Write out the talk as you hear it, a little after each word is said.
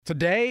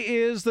Today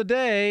is the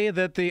day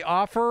that the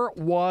offer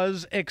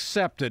was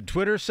accepted.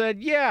 Twitter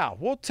said, yeah,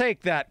 we'll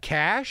take that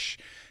cash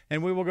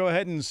and we will go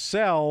ahead and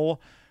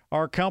sell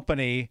our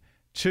company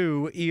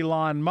to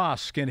Elon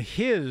Musk. And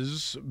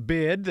his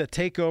bid, the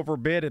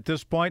takeover bid at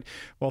this point,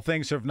 well,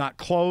 things have not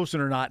closed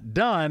and are not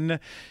done.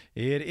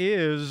 It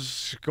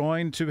is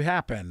going to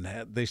happen.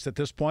 At least at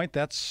this point,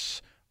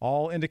 that's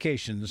all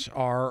indications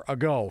are a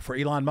go for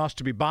Elon Musk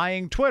to be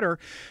buying Twitter.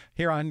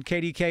 Here on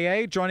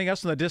KDKA, joining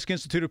us on the Disk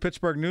Institute of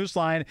Pittsburgh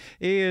Newsline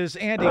is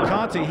Andy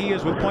Conti. He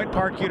is with Point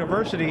Park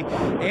University.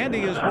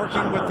 Andy is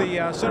working with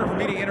the Center for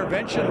Media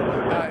Innovation,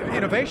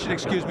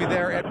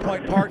 there at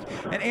Point Park.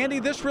 And Andy,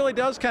 this really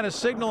does kind of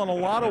signal in a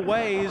lot of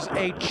ways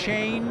a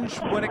change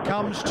when it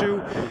comes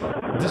to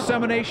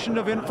dissemination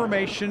of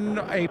information,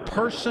 a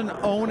person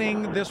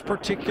owning this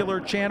particular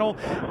channel.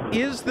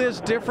 Is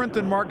this different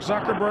than Mark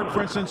Zuckerberg,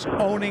 for instance,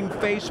 owning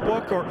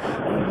Facebook? Or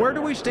where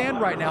do we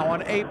stand right now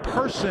on a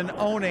person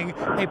owning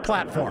a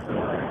platform?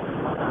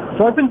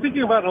 So I've been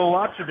thinking about it a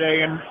lot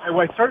today, and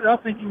I started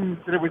out thinking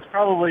that it was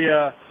probably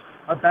a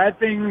bad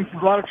thing,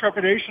 a lot of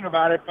trepidation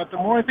about it, but the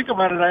more I think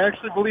about it, I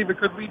actually believe it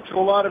could lead to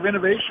a lot of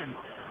innovation.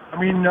 I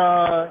mean,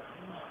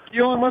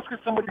 Elon Musk is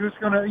somebody who's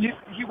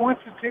he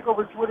wants to take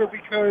over Twitter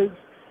because,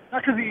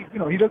 not because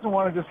he doesn't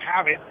want to just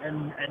have it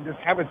and just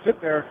have it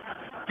sit there.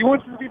 He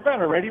wants it to be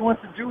better, right? He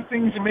wants to do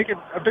things and make it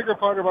a bigger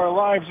part of our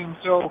lives, and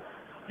so,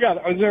 yeah,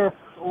 are there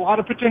a lot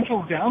of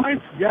potential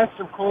downsides? Yes,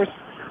 of course.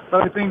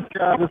 But I think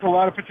there's a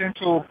lot of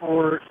potential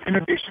for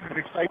innovation and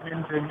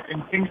excitement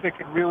and things that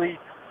could really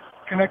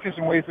connect us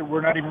in ways that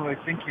we're not even really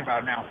thinking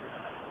about now.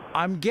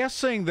 I'm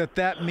guessing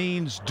that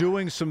means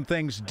doing some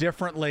things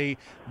differently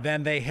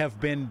than they have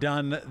been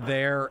done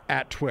there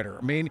at Twitter.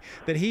 I mean,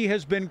 that he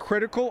has been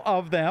critical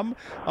of them,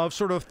 of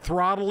sort of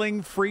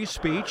throttling free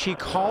speech. He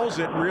calls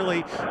it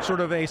really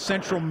sort of a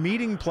central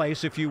meeting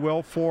place, if you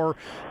will, for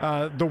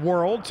the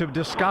world to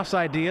discuss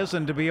ideas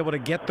and to be able to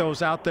get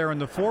those out there in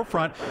the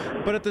forefront.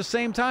 But at the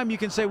same time, you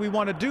can say we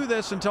want to do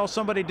this until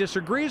somebody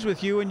disagrees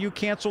with you and you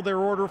cancel their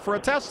order for a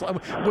Tesla,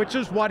 which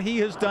is what he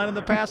has done in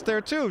the past there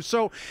too.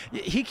 So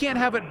he can't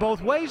have it both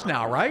ways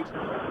now, right?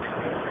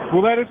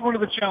 Well, that is one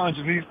of the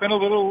challenges. He's been a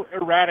little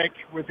erratic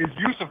with his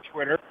use of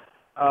Twitter,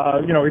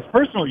 his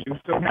personal use.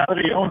 So now that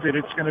he owns it,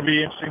 it's going to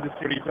be interesting to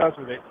see what he does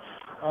with it.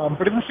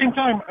 But at the same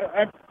time,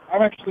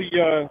 I'm actually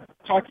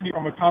talking to you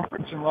from a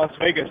conference in Las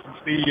Vegas.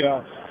 It's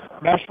the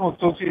National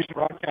Association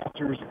of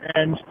Broadcasters,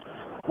 and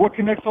what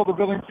connects all the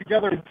buildings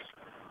together is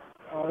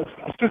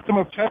a system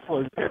of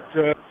Teslas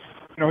that,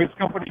 his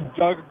company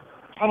dug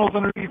tunnels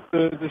underneath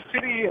the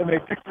city, and they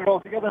fixed it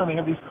all together, and they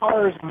have these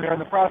cars, and they're in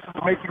the process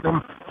of making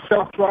them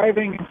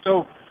self-driving. And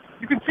so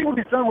you can see what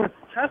he's done with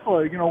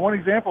Tesla, one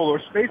example, or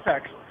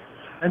SpaceX.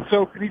 And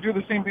so can he do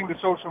the same thing to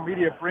social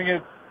media, bring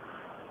it,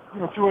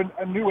 to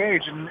a new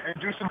age and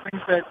do some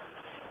things that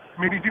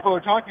maybe people are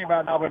talking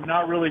about now but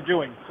not really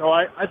doing. So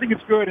I think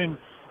it's good. And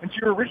to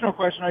your original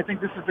question, I think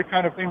this is the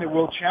kind of thing that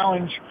will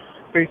challenge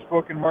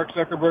Facebook and Mark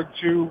Zuckerberg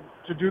to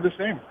do the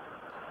same.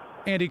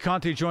 Andy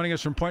Conti joining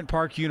us from Point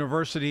Park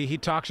University. He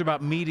talks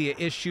about media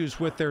issues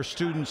with their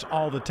students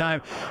all the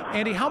time.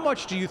 Andy, how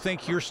much do you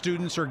think your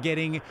students are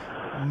getting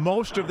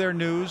most of their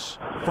news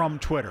from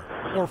Twitter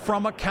or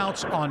from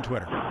accounts on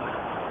Twitter?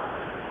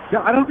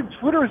 Yeah, I don't think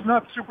Twitter is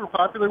not super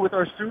popular with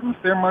our students.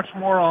 They're much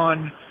more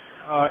on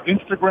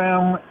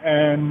Instagram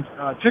and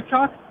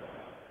TikTok,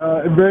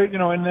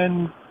 and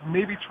then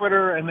maybe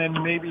Twitter, and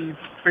then maybe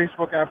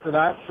Facebook after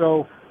that.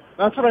 So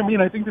that's what I mean.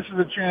 I think this is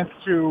a chance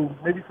to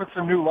maybe put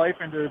some new life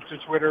into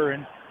Twitter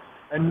and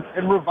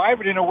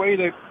revive it in a way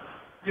that,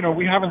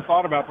 we haven't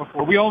thought about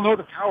before. We all know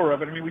the power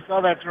of it. I mean, we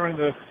saw that during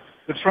the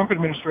Trump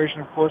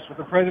administration, of course, with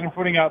the president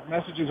putting out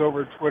messages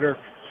over Twitter.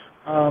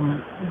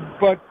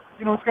 But,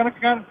 it's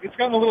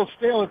gotten a little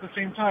stale at the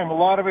same time. A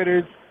lot of it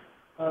is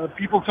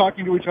people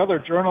talking to each other,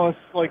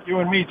 journalists like you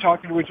and me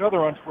talking to each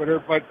other on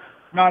Twitter, but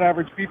not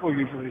average people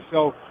usually.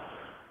 So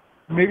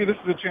maybe this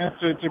is a chance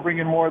to bring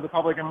in more of the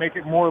public and make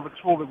it more of a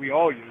tool that we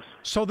all use.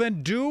 So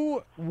then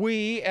do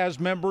we, as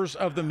members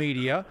of the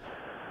media,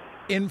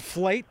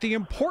 inflate the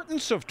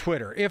importance of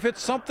Twitter? If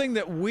it's something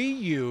that we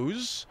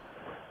use,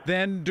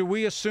 then do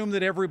we assume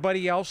that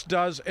everybody else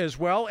does as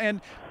well?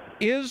 And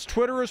is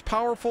Twitter as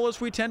powerful as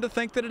we tend to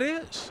think that it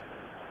is?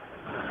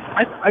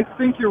 I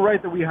think you're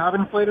right that we have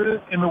inflated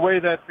it in the way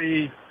that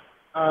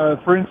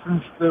for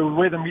instance, the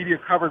way the media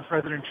covered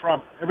President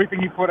Trump. Everything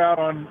he put out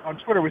on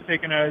Twitter was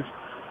taken as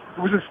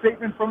it was a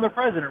statement from the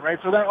president, right?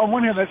 So that on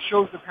one hand, that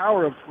shows the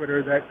power of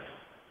Twitter, that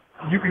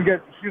you can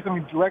hear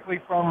something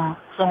directly from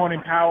someone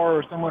in power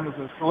or someone who's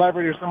a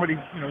celebrity or somebody,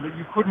 that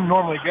you couldn't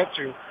normally get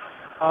to.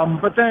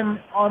 But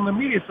then on the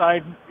media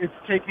side, it's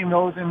taking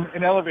those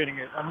and elevating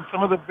it.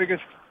 Some of the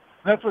biggest,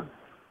 that's what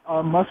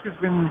Musk has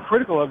been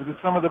critical of, is that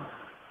some of the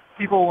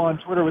people on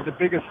Twitter with the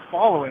biggest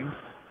followings,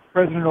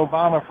 President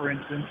Obama, for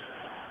instance,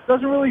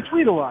 doesn't really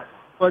tweet a lot,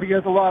 but he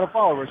has a lot of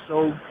followers.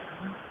 So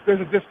there's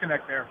a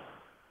disconnect there.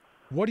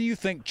 What do you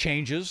think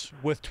changes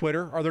with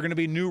Twitter? Are there going to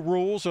be new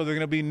rules? Are there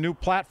going to be new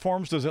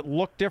platforms? Does it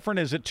look different?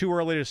 Is it too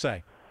early to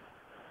say?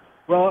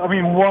 Well, I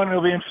mean, one,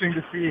 it'll be interesting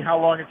to see how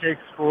long it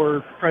takes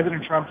for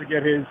President Trump to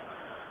get his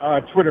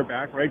Twitter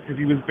back, right? Because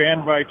he was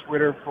banned by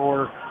Twitter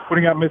for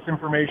putting out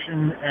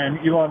misinformation, and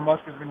Elon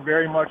Musk has been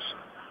very much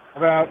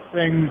about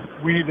saying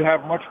we need to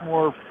have much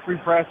more free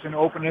press and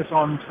openness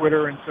on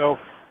Twitter, and so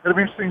it'll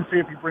be interesting to see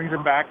if he brings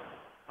him back.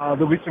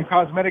 There'll be some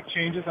cosmetic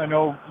changes. I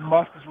know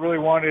Musk has really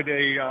wanted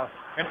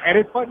an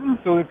edit button,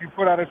 so if you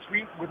put out a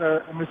tweet with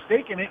a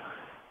mistake in it,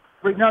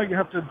 right now you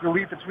have to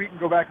delete the tweet and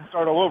go back and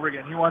start all over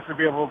again. He wants to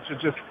be able to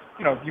just,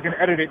 you can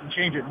edit it and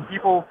change it. And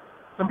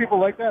some people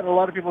like that. A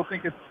lot of people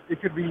think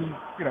it could be,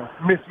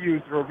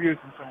 misused or abused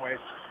in some ways.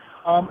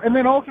 And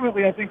then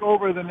ultimately, I think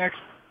over the next,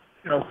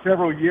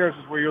 several years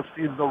is where you'll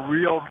see the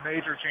real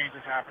major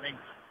changes happening.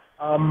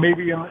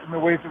 Maybe in the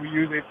ways that we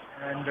use it,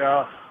 and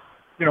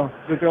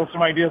that there's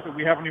some ideas that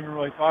we haven't even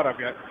really thought of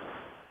yet.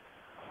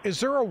 Is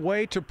there a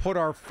way to put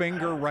our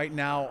finger right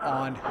now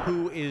on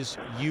who is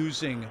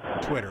using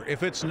Twitter?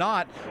 If it's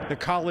not the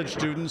college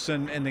students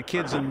and the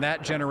kids in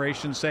that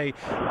generation, say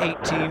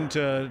 18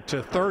 to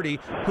 30,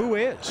 who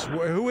is?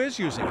 Who is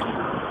using it?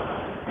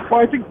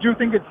 Well, I do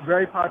think it's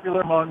very popular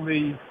among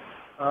the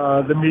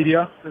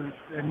media,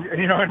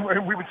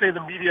 and we would say the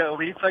media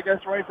elites, I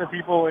guess, right? The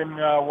people in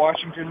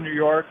Washington, New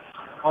York,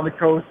 on the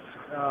coast,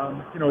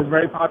 is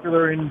very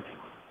popular in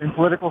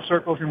political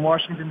circles in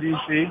Washington,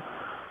 D.C.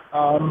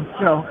 And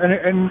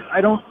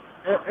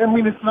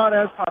it's not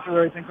as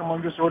popular, I think,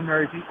 among just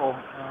ordinary people.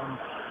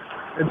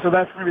 And so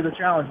that's going to be the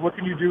challenge. What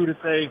can you do to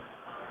say,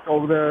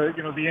 the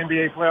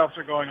NBA playoffs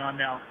are going on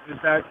now? Is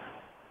that,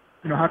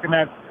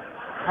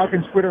 how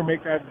can Twitter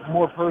make that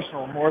more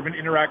personal, more of an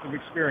interactive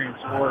experience,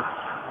 or,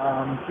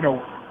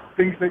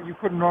 things that you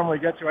couldn't normally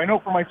get to? I know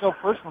for myself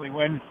personally,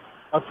 when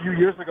a few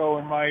years ago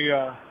when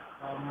I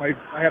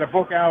had a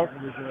book out,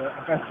 it was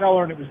a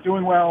bestseller and it was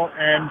doing well,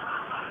 and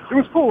it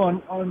was cool.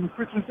 On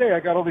Christmas Day, I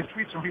got all these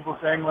tweets from people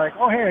saying, like,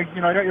 oh, hey,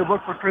 I got your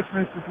book for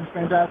Christmas. This is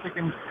fantastic.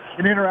 And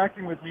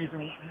interacting with me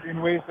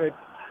in ways that,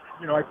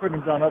 I couldn't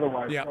have done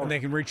otherwise. Yeah, so. And they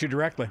can reach you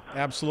directly.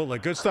 Absolutely.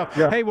 Good stuff.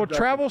 Yeah, hey, well, exactly.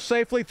 Travel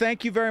safely.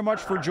 Thank you very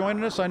much for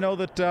joining us. I know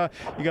that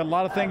you got a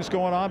lot of things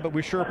going on, but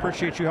we sure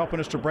appreciate you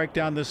helping us to break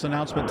down this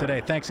announcement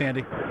today. Thanks,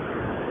 Andy.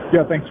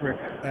 Yeah, thanks, Rick.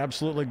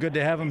 Absolutely. Good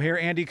to have him here.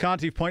 Andy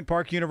Conti, Point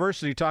Park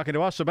University, talking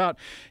to us about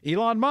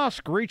Elon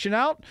Musk reaching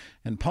out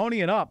and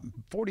ponying up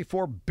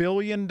 $44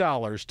 billion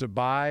to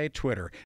buy Twitter.